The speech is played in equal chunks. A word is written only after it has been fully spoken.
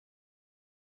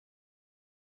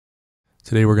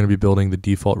Today we're going to be building the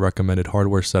default recommended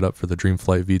hardware setup for the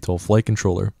DREAMFlight VTOL flight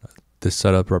controller. This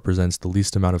setup represents the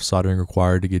least amount of soldering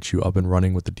required to get you up and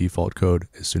running with the default code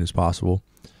as soon as possible.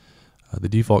 The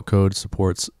default code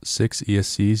supports 6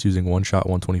 ESCs using one-shot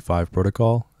 125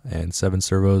 protocol and 7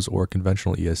 servos or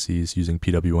conventional ESCs using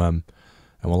PWM,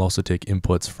 and will also take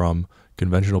inputs from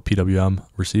conventional PWM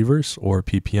receivers or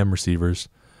PPM receivers,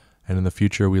 and in the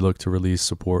future we look to release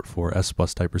support for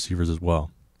SBUS type receivers as well.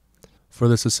 For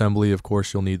this assembly, of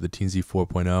course, you'll need the Teensy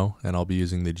 4.0, and I'll be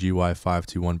using the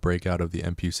GY521 breakout of the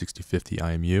MPU6050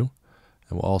 IMU, and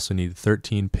we'll also need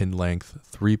 13 pin length,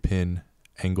 3-pin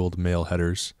angled male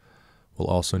headers. We'll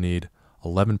also need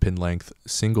 11 pin length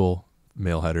single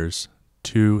male headers,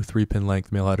 2 3-pin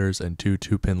length male headers, and 2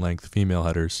 2-pin length female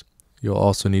headers. You'll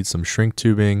also need some shrink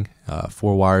tubing,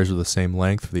 4 wires of the same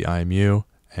length for the IMU,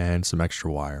 and some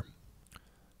extra wire.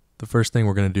 The first thing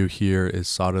we're going to do here is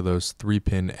solder those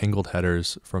 3-pin angled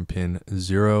headers from pin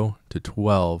 0 to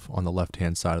 12 on the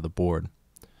left-hand side of the board.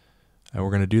 And we're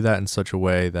going to do that in such a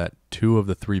way that 2 of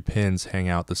the 3 pins hang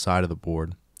out the side of the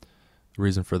board. The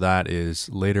reason for that is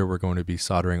later we're going to be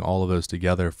soldering all of those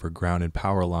together for ground and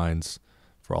power lines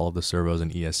for all of the servos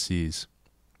and ESCs.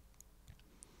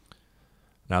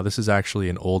 Now this is actually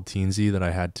an old Teensy that I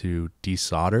had to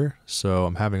desolder, so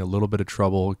I'm having a little bit of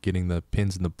trouble getting the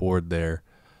pins in the board there.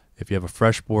 If you have a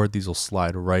fresh board, these will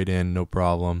slide right in, no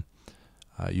problem.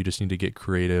 You just need to get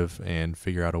creative and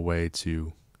figure out a way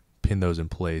to pin those in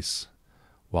place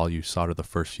while you solder the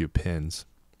first few pins.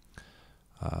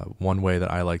 One way that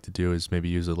I like to do is maybe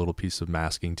use a little piece of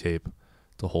masking tape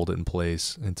to hold it in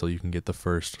place until you can get the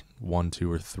first 1,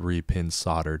 2, or 3 pins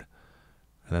soldered.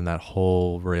 And then that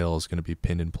whole rail is going to be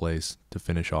pinned in place to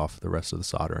finish off the rest of the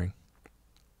soldering.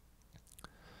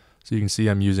 So you can see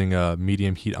I'm using a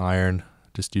medium heat iron,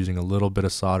 just using a little bit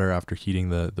of solder after heating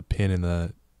the pin in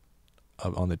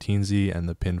on the Teensy and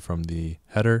the pin from the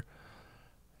header.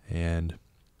 And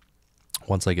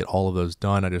once I get all of those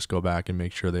done, I just go back and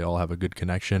make sure they all have a good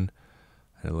connection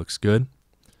and it looks good.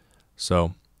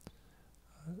 So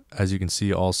as you can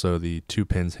see, also the 2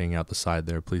 pins hanging out the side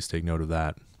there, please take note of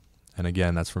that. And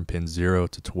again, that's from pin 0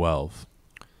 to 12.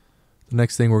 The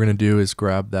next thing we're going to do is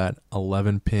grab that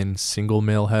 11-pin single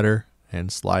male header and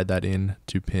slide that in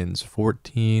to pins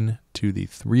 14 to the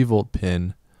 3-volt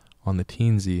pin on the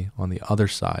Teensy on the other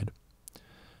side.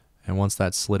 And once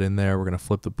that's slid in there, we're going to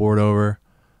flip the board over,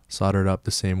 solder it up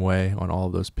the same way on all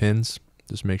of those pins.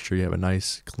 Just make sure you have a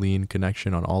nice clean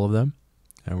connection on all of them,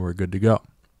 and we're good to go.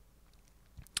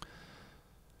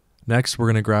 Next, we're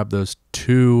going to grab those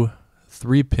 2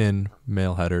 3-pin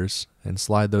male headers and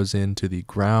slide those into the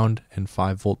ground and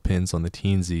 5-volt pins on the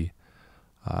Teensy.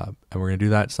 And we're going to do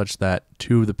that such that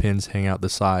 2 of the pins hang out the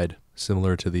side,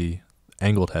 similar to the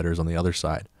angled headers on the other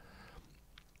side.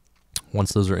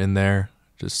 Once those are in there,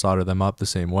 just solder them up the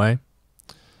same way.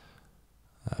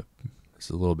 This is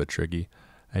a little bit tricky.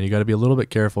 And you got to be a little bit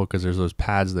careful because there's those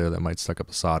pads there that might suck up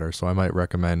the solder. So I might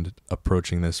recommend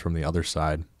approaching this from the other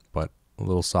side, but a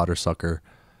little solder sucker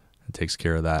takes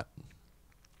care of that.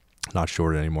 Not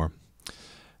shorted anymore.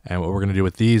 And what we're going to do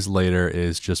with these later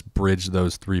is just bridge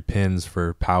those 3 pins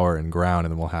for power and ground,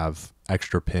 and then we'll have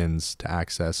extra pins to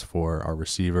access for our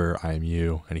receiver,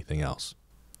 IMU, anything else.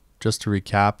 Just to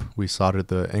recap, we soldered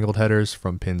the angled headers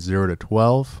from pin 0 to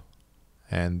 12,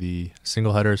 and the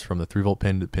single headers from the 3-volt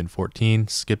pin to pin 14,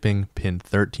 skipping pin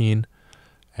 13,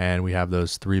 and we have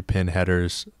those 3-pin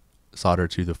headers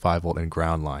soldered to the 5-volt and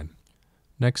ground line.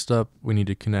 Next up, we need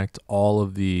to connect all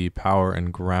of the power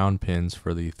and ground pins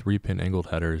for the 3-pin angled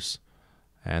headers.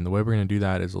 And the way we're going to do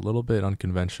that is a little bit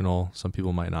unconventional. Some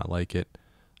people might not like it,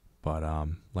 but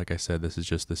like I said, this is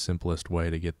just the simplest way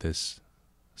to get this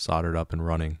soldered up and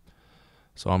running.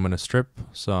 So I'm going to strip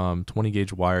some 20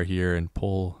 gauge wire here and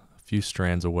pull a few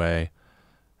strands away.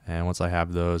 And once I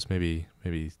have those, maybe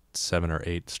 7 or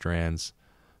 8 strands,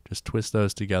 just twist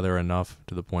those together enough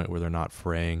to the point where they're not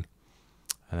fraying.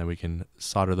 And then we can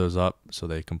solder those up so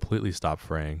they completely stop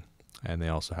fraying, and they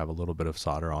also have a little bit of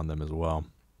solder on them as well.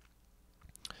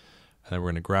 And then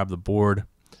we're going to grab the board,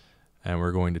 and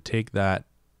we're going to take that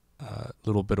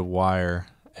little bit of wire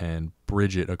and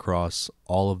bridge it across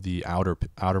all of the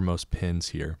outermost pins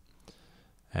here.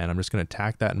 And I'm just going to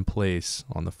tack that in place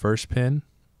on the first pin.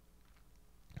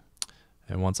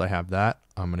 And once I have that,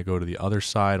 I'm going to go to the other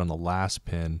side on the last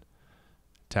pin,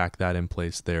 tack that in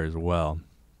place there as well.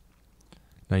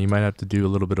 Now you might have to do a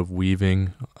little bit of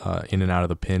weaving in and out of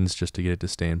the pins just to get it to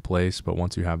stay in place, but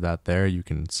once you have that there, you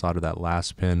can solder that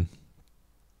last pin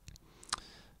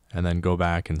and then go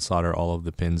back and solder all of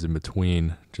the pins in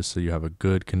between just so you have a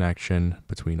good connection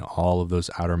between all of those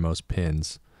outermost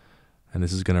pins. And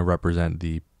this is going to represent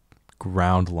the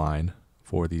ground line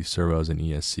for the servos and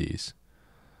ESCs.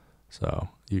 So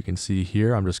you can see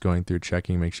here, I'm just going through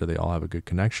checking, make sure they all have a good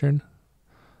connection.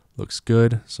 Looks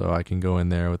good, so I can go in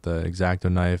there with the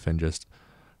X-Acto knife and just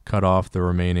cut off the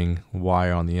remaining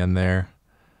wire on the end there.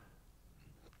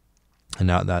 And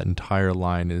now that entire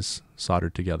line is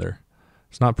soldered together.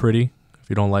 It's not pretty. If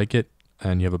you don't like it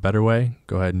and you have a better way,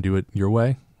 go ahead and do it your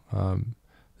way.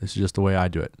 This is just the way I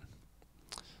do it.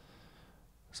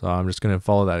 So I'm just going to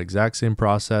follow that exact same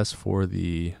process for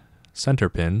the center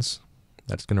pins.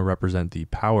 That's going to represent the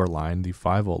power line, the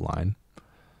 5-volt line.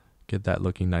 Get that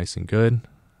looking nice and good.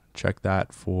 Check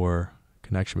that for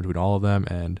connection between all of them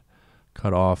and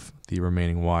cut off the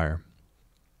remaining wire.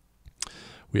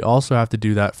 We also have to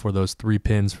do that for those 3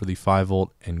 pins for the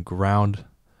 5-volt and ground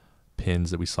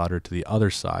pins that we soldered to the other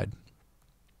side.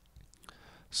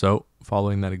 So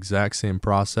following that exact same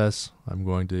process, I'm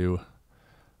going to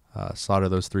solder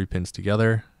those 3 pins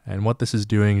together. And what this is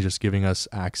doing is just giving us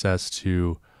access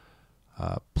to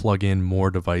plug in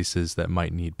more devices that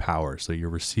might need power. So your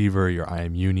receiver, your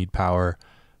IMU need power,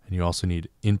 and you also need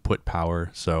input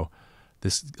power. So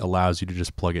this allows you to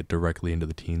just plug it directly into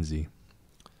the Teensy.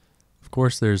 Of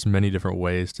course, there's many different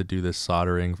ways to do this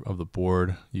soldering of the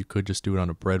board. You could just do it on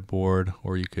a breadboard,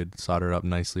 or you could solder it up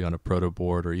nicely on a proto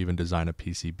board, or even design a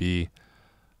PCB.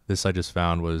 This I just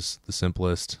found was the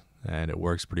simplest, and it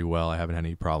works pretty well. I haven't had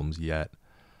any problems yet.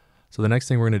 So the next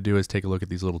thing we're going to do is take a look at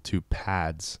these little 2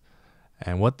 pads.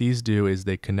 And what these do is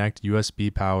they connect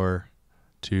USB power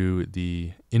to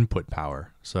the input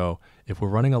power. So if we're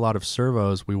running a lot of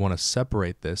servos, we want to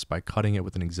separate this by cutting it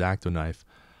with an X-Acto knife,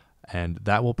 and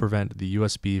that will prevent the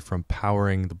USB from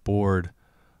powering the board,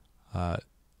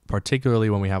 particularly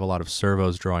when we have a lot of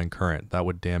servos drawing current. That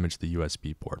would damage the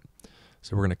USB port.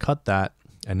 So we're going to cut that,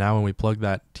 and now when we plug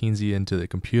that Teensy into the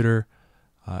computer,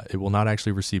 it will not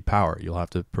actually receive power. You'll have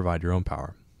to provide your own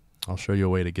power. I'll show you a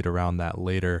way to get around that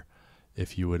later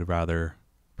if you would rather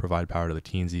provide power to the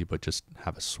Teensy but just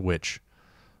have a switch.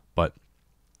 But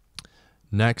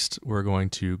next we're going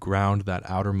to ground that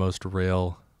outermost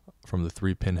rail from the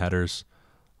 3-pin headers,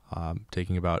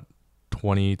 taking about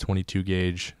 22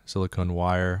 gauge silicone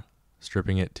wire,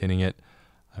 stripping it, tinning it,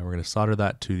 and we're going to solder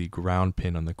that to the ground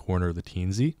pin on the corner of the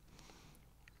Teensy.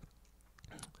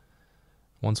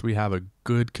 Once we have a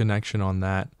good connection on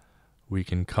that, we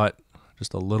can cut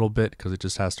just a little bit because it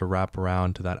just has to wrap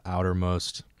around to that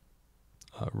outermost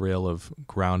rail of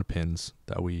ground pins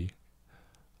that we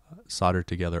soldered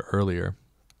together earlier.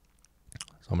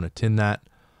 So I'm going to tin that,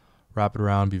 wrap it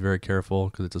around, be very careful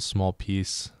because it's a small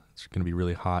piece. It's going to be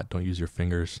really hot. Don't use your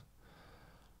fingers.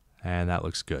 And that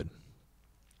looks good.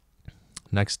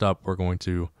 Next up, we're going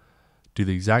to do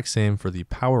the exact same for the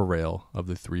power rail of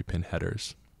the 3-pin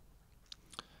headers.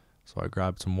 So I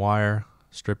grabbed some wire,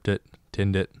 stripped it,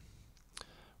 tinned it.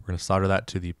 We're going to solder that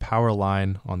to the power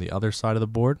line on the other side of the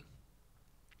board.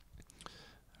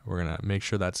 We're going to make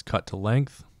sure that's cut to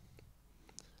length.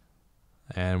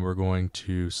 And we're going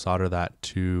to solder that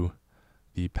to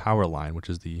the power line, which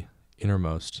is the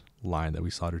innermost line that we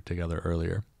soldered together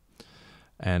earlier.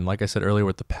 And like I said earlier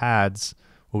with the pads,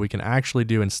 what we can actually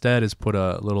do instead is put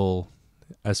a little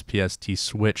SPST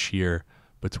switch here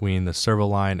between the servo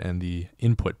line and the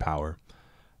input power.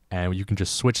 And you can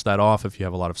just switch that off if you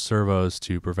have a lot of servos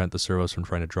to prevent the servos from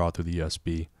trying to draw through the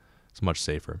USB. It's much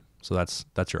safer. So that's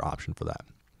your option for that.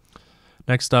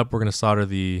 Next up, we're going to solder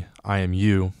the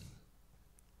IMU.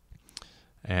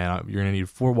 And you're going to need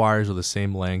 4 wires of the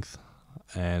same length.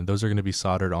 And those are going to be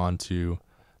soldered onto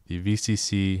the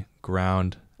VCC,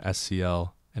 ground,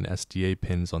 SCL, and SDA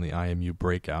pins on the IMU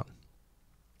breakout.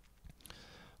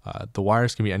 The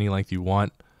wires can be any length you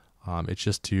want. It's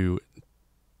just to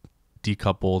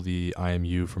decouple the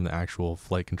IMU from the actual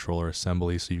flight controller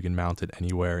assembly so you can mount it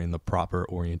anywhere in the proper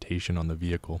orientation on the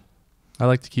vehicle. I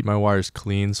like to keep my wires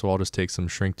clean, so I'll just take some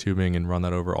shrink tubing and run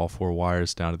that over all 4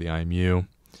 wires down to the IMU.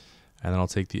 And then I'll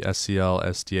take the SCL,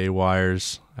 SDA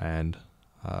wires and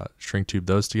shrink tube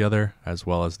those together, as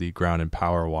well as the ground and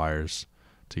power wires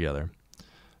together.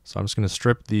 So I'm just going to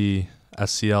strip the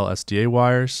SCL, SDA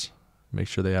wires, make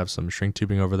sure they have some shrink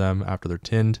tubing over them after they're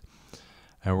tinned.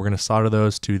 And we're going to solder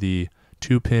those to the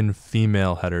 2-pin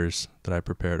female headers that I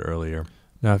prepared earlier.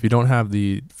 Now, if you don't have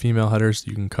the female headers,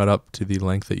 you can cut up to the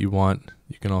length that you want.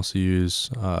 You can also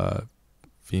use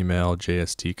female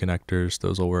JST connectors.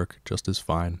 Those will work just as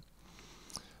fine.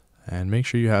 And make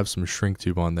sure you have some shrink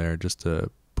tube on there just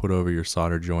to put over your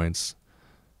solder joints.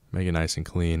 Make it nice and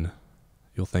clean.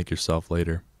 You'll thank yourself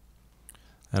later.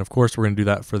 And of course, we're going to do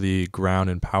that for the ground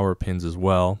and power pins as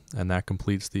well. And that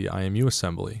completes the IMU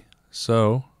assembly.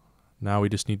 So now we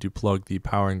just need to plug the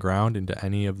power and ground into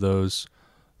any of those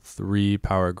 3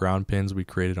 power ground pins we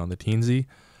created on the Teensy,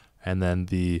 and then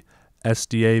the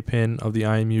SDA pin of the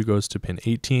IMU goes to pin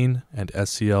 18 and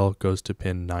SCL goes to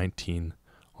pin 19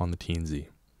 on the Teensy.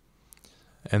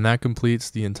 And that completes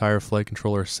the entire flight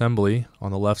controller assembly.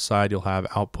 On the left side you'll have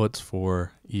outputs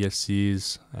for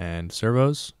ESCs and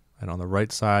servos, and on the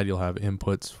right side you'll have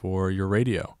inputs for your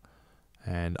radio.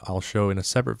 And I'll show in a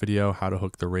separate video how to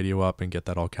hook the radio up and get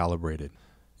that all calibrated.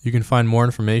 You can find more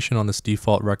information on this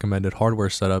default recommended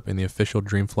hardware setup in the official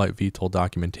DreamFlight VTOL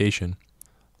documentation.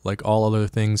 Like all other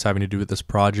things having to do with this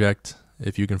project,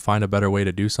 if you can find a better way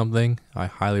to do something, I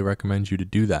highly recommend you to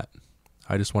do that.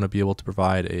 I just want to be able to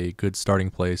provide a good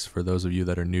starting place for those of you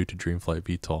that are new to DreamFlight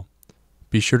VTOL.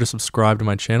 Be sure to subscribe to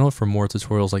my channel for more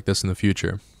tutorials like this in the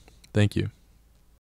future. Thank you.